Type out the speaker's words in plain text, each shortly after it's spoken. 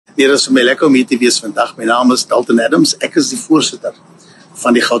Dit is vir my lekker om hier te wees vandag. My naam is Dalton Adams. Ek is die voorsitter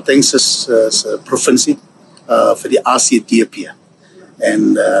van die Gautengse provinsie vir die ACDP.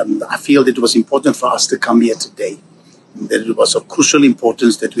 And I feel that it was important for us to come here today. That it was of crucial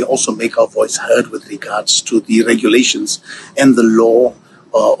importance that we also make our voice heard with regards to the regulations and the law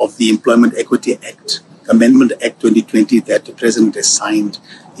of the Employment Equity Act, Amendment Act 2020 that the President has signed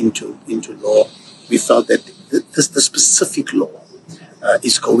into law. We felt that the specific law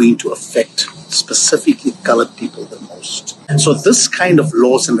is going to affect specifically colored people the most. And so this kind of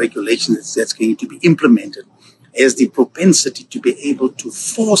laws and regulations that's going to be implemented has the propensity to be able to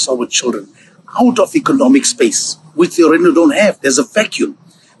force our children out of economic space, which they already don't have. There's a vacuum.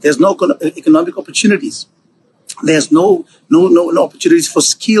 There's no economic opportunities. There's no opportunities for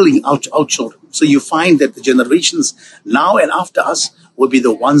skilling our children. So you find that the generations now and after us will be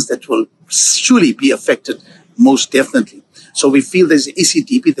the ones that will surely be affected most definitely. So we feel there's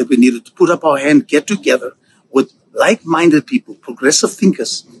ACDP that we needed to put up our hand, get together with like-minded people, progressive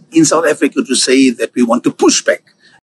thinkers in South Africa to say that we want to push back